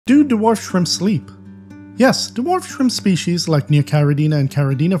Do dwarf shrimp sleep? Yes, dwarf shrimp species like Neocaridina and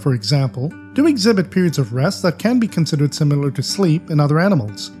Caridina, for example, do exhibit periods of rest that can be considered similar to sleep in other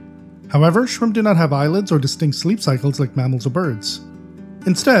animals. However, shrimp do not have eyelids or distinct sleep cycles like mammals or birds.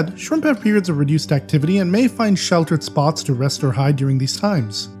 Instead, shrimp have periods of reduced activity and may find sheltered spots to rest or hide during these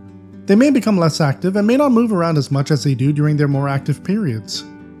times. They may become less active and may not move around as much as they do during their more active periods.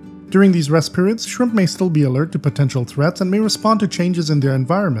 During these rest periods, shrimp may still be alert to potential threats and may respond to changes in their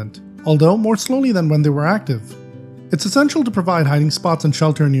environment, although more slowly than when they were active. It's essential to provide hiding spots and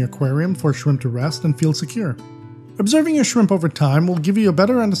shelter in your aquarium for shrimp to rest and feel secure. Observing your shrimp over time will give you a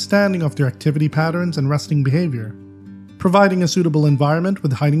better understanding of their activity patterns and resting behavior. Providing a suitable environment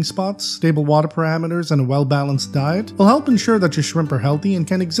with hiding spots, stable water parameters, and a well-balanced diet will help ensure that your shrimp are healthy and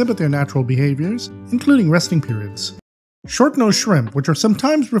can exhibit their natural behaviors, including resting periods. Short-nosed shrimp, which are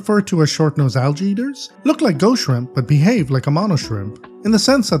sometimes referred to as short-nosed algae eaters, look like ghost shrimp but behave like Amano shrimp, in the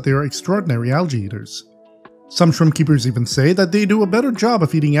sense that they are extraordinary algae eaters. Some shrimp keepers even say that they do a better job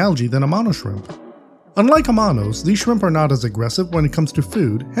of eating algae than Amano shrimp. Unlike Amanos, these shrimp are not as aggressive when it comes to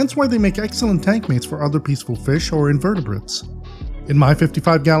food, hence why they make excellent tank mates for other peaceful fish or invertebrates. In my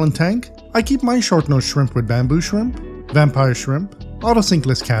 55-gallon tank, I keep my short-nosed shrimp with bamboo shrimp, vampire shrimp,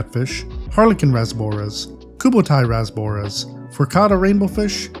 autocinkless catfish, harlequin rasboras, Kubotai rasboras, furcata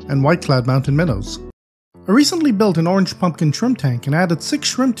rainbowfish, and white-clad mountain minnows. I recently built an orange pumpkin shrimp tank and added 6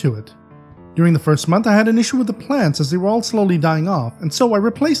 shrimp to it. During the first month I had an issue with the plants as they were all slowly dying off, and so I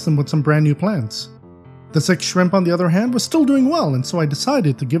replaced them with some brand new plants. The 6 shrimp on the other hand were still doing well, and so I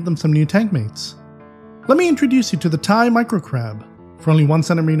decided to give them some new tank mates. Let me introduce you to the Thai microcrab. For only 1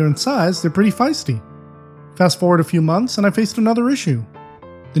 centimeter in size, they're pretty feisty. Fast forward a few months and I faced another issue.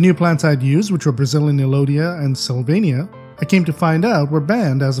 The new plants I'd used, which were Brazilian Nilodia and Sylvania, I came to find out were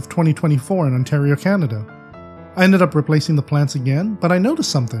banned as of 2024 in Ontario, Canada. I ended up replacing the plants again, but I noticed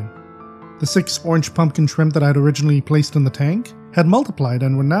something. The 6 orange pumpkin shrimp that I had originally placed in the tank had multiplied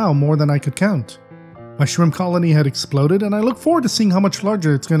and were now more than I could count. My shrimp colony had exploded, and I look forward to seeing how much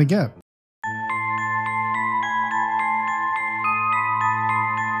larger it's going to get.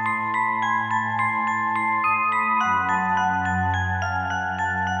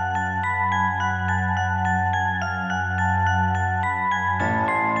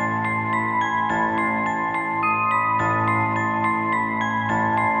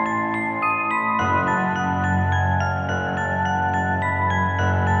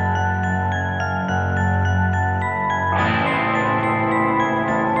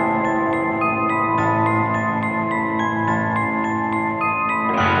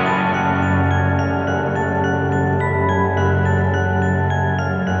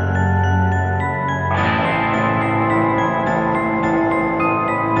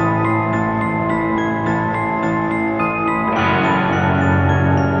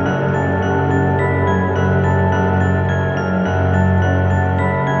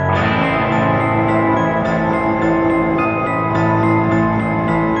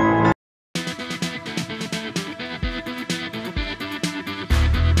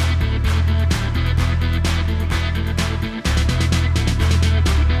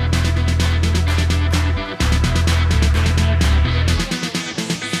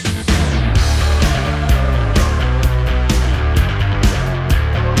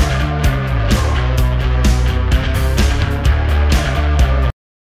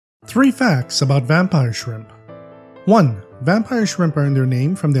 Three facts about vampire shrimp. 1. Vampire shrimp earn their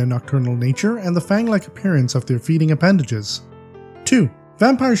name from their nocturnal nature and the fang-like appearance of their feeding appendages. 2.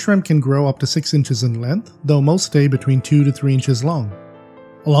 Vampire shrimp can grow up to 6 inches in length, though most stay between 2 to 3 inches long.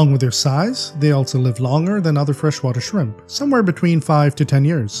 Along with their size, they also live longer than other freshwater shrimp, somewhere between 5 to 10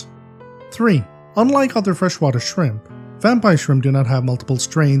 years. 3. Unlike other freshwater shrimp, vampire shrimp do not have multiple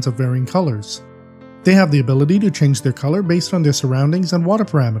strains of varying colors. They have the ability to change their color based on their surroundings and water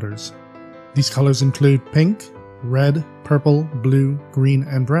parameters. These colors include pink, red, purple, blue, green,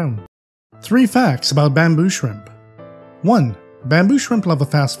 and brown. 3 facts about bamboo shrimp. 1. Bamboo shrimp love a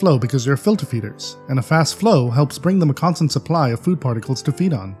fast flow because they're filter feeders, and a fast flow helps bring them a constant supply of food particles to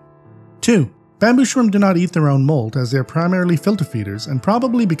feed on. 2. Bamboo shrimp do not eat their own molt as they are primarily filter feeders, and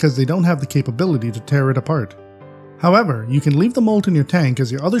probably because they don't have the capability to tear it apart. However, you can leave the molt in your tank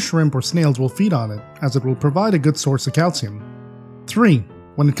as your other shrimp or snails will feed on it, as it will provide a good source of calcium. 3.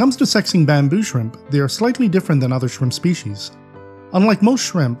 When it comes to sexing bamboo shrimp, they are slightly different than other shrimp species. Unlike most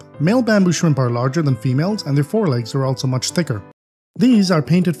shrimp, male bamboo shrimp are larger than females and their forelegs are also much thicker. These are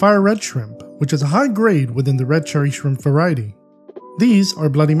painted fire red shrimp, which is a high grade within the red cherry shrimp variety. These are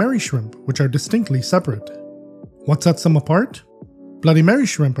Bloody Mary shrimp, which are distinctly separate. What sets them apart? Bloody Mary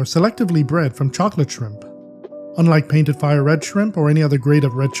shrimp are selectively bred from chocolate shrimp. Unlike painted fire red shrimp or any other grade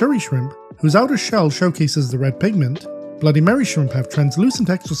of red cherry shrimp, whose outer shell showcases the red pigment, Bloody Mary shrimp have translucent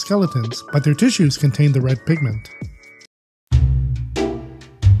exoskeletons, but their tissues contain the red pigment.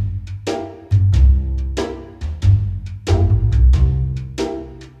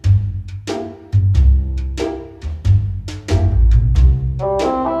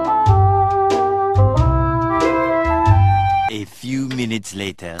 A few minutes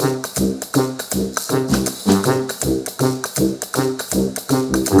later.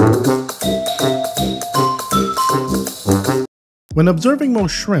 When observing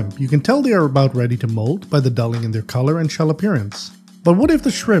most shrimp, you can tell they are about ready to molt by the dulling in their color and shell appearance. But what if the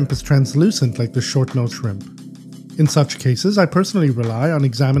shrimp is translucent like the short-nosed shrimp? In such cases, I personally rely on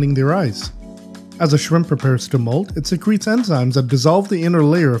examining their eyes. As a shrimp prepares to molt, it secretes enzymes that dissolve the inner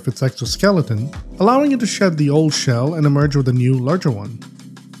layer of its exoskeleton, allowing it to shed the old shell and emerge with a new, larger one.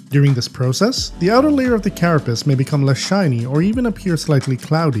 During this process, the outer layer of the carapace may become less shiny or even appear slightly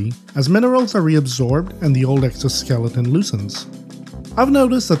cloudy as minerals are reabsorbed and the old exoskeleton loosens. I've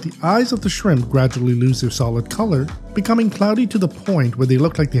noticed that the eyes of the shrimp gradually lose their solid color, becoming cloudy to the point where they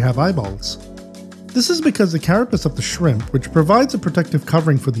look like they have eyeballs. This is because the carapace of the shrimp, which provides a protective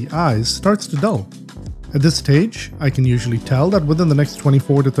covering for the eyes, starts to dull. At this stage, I can usually tell that within the next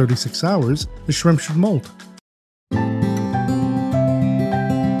 24 to 36 hours, the shrimp should molt.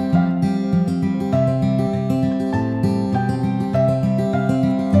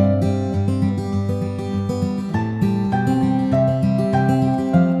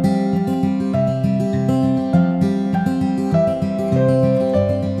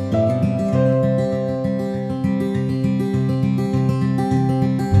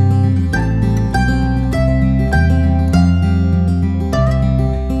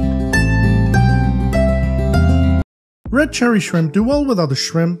 Red cherry shrimp do well with other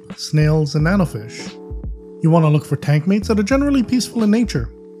shrimp, snails, and nanofish. You want to look for tank mates that are generally peaceful in nature.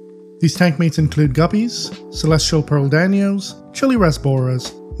 These tank mates include guppies, celestial pearl danios, chili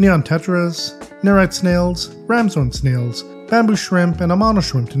rasboras, neon tetras, nerite snails, ramshorn snails, bamboo shrimp, and Amano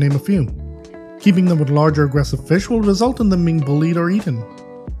shrimp to name a few. Keeping them with larger aggressive fish will result in them being bullied or eaten.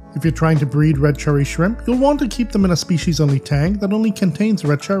 If you're trying to breed red cherry shrimp, you'll want to keep them in a species-only tank that only contains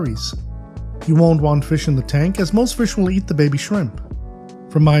red cherries. You won't want fish in the tank as most fish will eat the baby shrimp.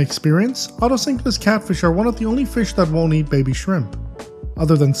 From my experience, autocinkless catfish are one of the only fish that won't eat baby shrimp.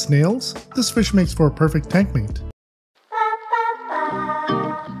 Other than snails, this fish makes for a perfect tank mate.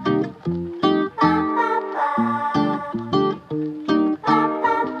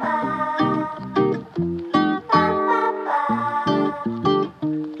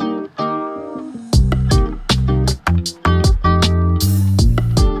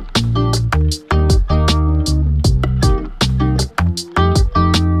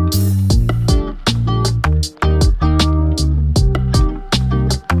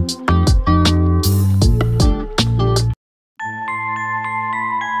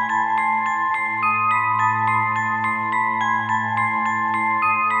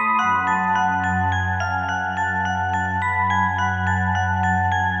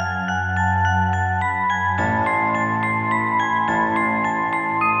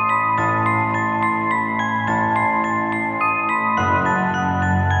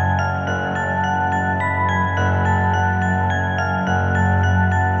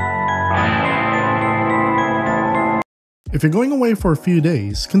 If you're going away for a few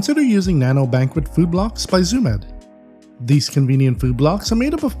days, consider using Nano Banquet Food Blocks by Zoomed. These convenient food blocks are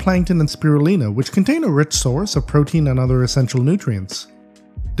made up of plankton and spirulina, which contain a rich source of protein and other essential nutrients.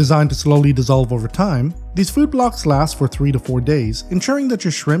 Designed to slowly dissolve over time, these food blocks last for 3 to 4 days, ensuring that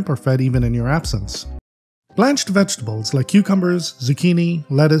your shrimp are fed even in your absence. Blanched vegetables like cucumbers, zucchini,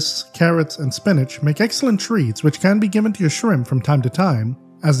 lettuce, carrots, and spinach make excellent treats which can be given to your shrimp from time to time,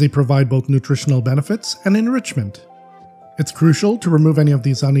 as they provide both nutritional benefits and enrichment. It's crucial to remove any of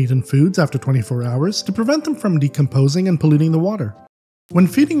these uneaten foods after 24 hours to prevent them from decomposing and polluting the water. When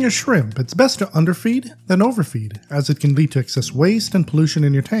feeding your shrimp, it's best to underfeed than overfeed, as it can lead to excess waste and pollution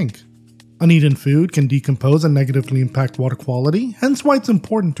in your tank. Uneaten food can decompose and negatively impact water quality, hence why it's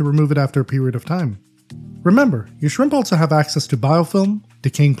important to remove it after a period of time. Remember, your shrimp also have access to biofilm,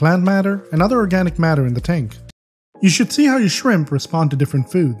 decaying plant matter, and other organic matter in the tank. You should see how your shrimp respond to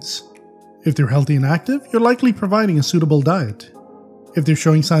different foods. If they're healthy and active, you're likely providing a suitable diet. If they're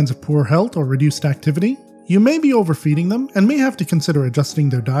showing signs of poor health or reduced activity, you may be overfeeding them and may have to consider adjusting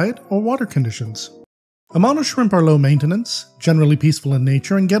their diet or water conditions. Amano shrimp are low maintenance, generally peaceful in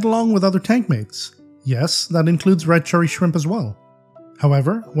nature, and get along with other tank mates. Yes, that includes red cherry shrimp as well.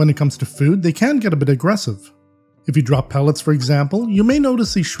 However, when it comes to food, they can get a bit aggressive. If you drop pellets, for example, you may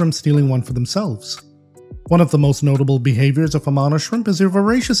notice these shrimp stealing one for themselves. One of the most notable behaviors of Amano shrimp is their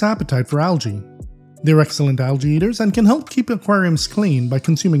voracious appetite for algae. They're excellent algae eaters and can help keep aquariums clean by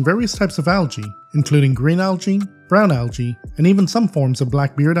consuming various types of algae, including green algae, brown algae, and even some forms of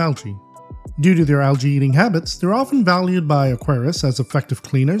blackbeard algae. Due to their algae eating habits, they're often valued by aquarists as effective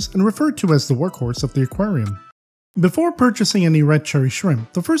cleaners and referred to as the workhorse of the aquarium. Before purchasing any red cherry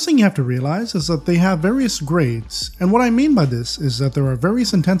shrimp, the first thing you have to realize is that they have various grades, and what I mean by this is that there are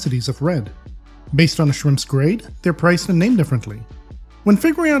various intensities of red. Based on a shrimp's grade, they're priced and named differently. When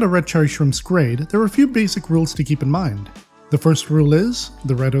figuring out a red cherry shrimp's grade, there are a few basic rules to keep in mind. The first rule is,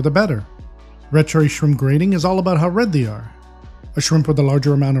 the redder the better. Red cherry shrimp grading is all about how red they are. A shrimp with a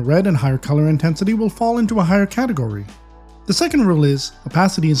larger amount of red and higher color intensity will fall into a higher category. The second rule is,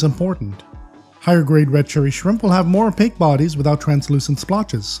 opacity is important. Higher grade red cherry shrimp will have more opaque bodies without translucent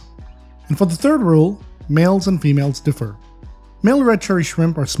splotches. And for the third rule, males and females differ. Male red cherry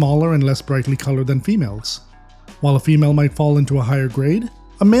shrimp are smaller and less brightly colored than females. While a female might fall into a higher grade,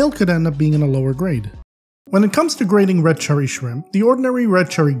 a male could end up being in a lower grade. When it comes to grading red cherry shrimp, the ordinary red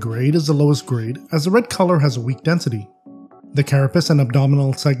cherry grade is the lowest grade as the red color has a weak density. The carapace and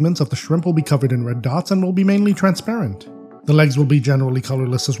abdominal segments of the shrimp will be covered in red dots and will be mainly transparent. The legs will be generally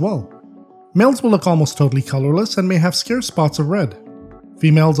colorless as well. Males will look almost totally colorless and may have scarce spots of red.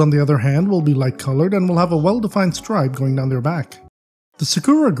 Females, on the other hand, will be light colored and will have a well-defined stripe going down their back. The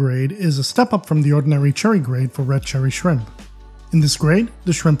Sakura grade is a step up from the ordinary cherry grade for red cherry shrimp. In this grade,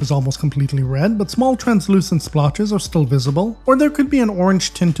 the shrimp is almost completely red, but small translucent splotches are still visible, or there could be an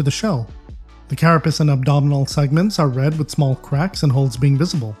orange tint to the shell. The carapace and abdominal segments are red with small cracks and holes being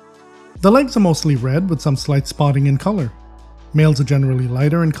visible. The legs are mostly red with some slight spotting in color. Males are generally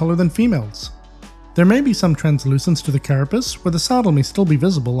lighter in color than females. There may be some translucence to the carapace, where the saddle may still be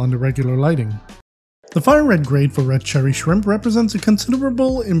visible under regular lighting. The fire red grade for red cherry shrimp represents a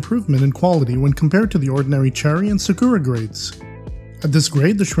considerable improvement in quality when compared to the ordinary cherry and Sakura grades. At this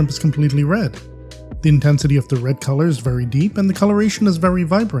grade, the shrimp is completely red. The intensity of the red color is very deep and the coloration is very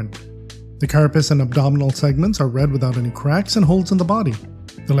vibrant. The carapace and abdominal segments are red without any cracks and holes in the body.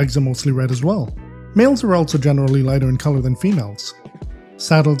 The legs are mostly red as well. Males are also generally lighter in color than females.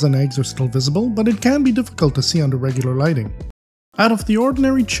 Saddles and eggs are still visible, but it can be difficult to see under regular lighting. Out of the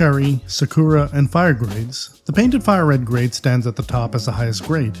ordinary cherry, Sakura, and fire grades, the painted fire red grade stands at the top as the highest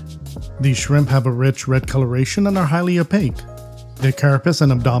grade. These shrimp have a rich red coloration and are highly opaque. Their carapace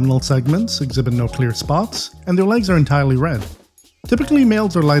and abdominal segments exhibit no clear spots, and their legs are entirely red. Typically,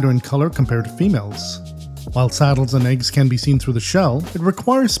 males are lighter in color compared to females. While saddles and eggs can be seen through the shell, it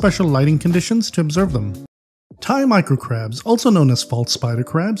requires special lighting conditions to observe them. Thai microcrabs, also known as false spider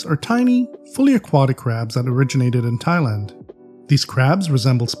crabs, are tiny, fully aquatic crabs that originated in Thailand. These crabs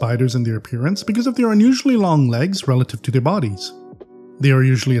resemble spiders in their appearance because of their unusually long legs relative to their bodies. They are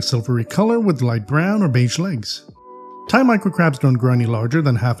usually a silvery color with light brown or beige legs. Thai microcrabs don't grow any larger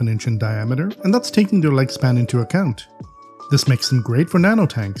than half an inch in diameter, and that's taking their leg span into account. This makes them great for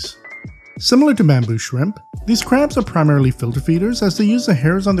nanotanks. Similar to bamboo shrimp, these crabs are primarily filter feeders as they use the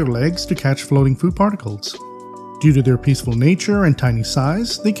hairs on their legs to catch floating food particles. Due to their peaceful nature and tiny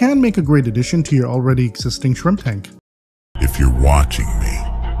size, they can make a great addition to your already existing shrimp tank. If you're watching me,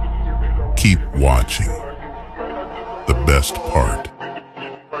 keep watching. The best part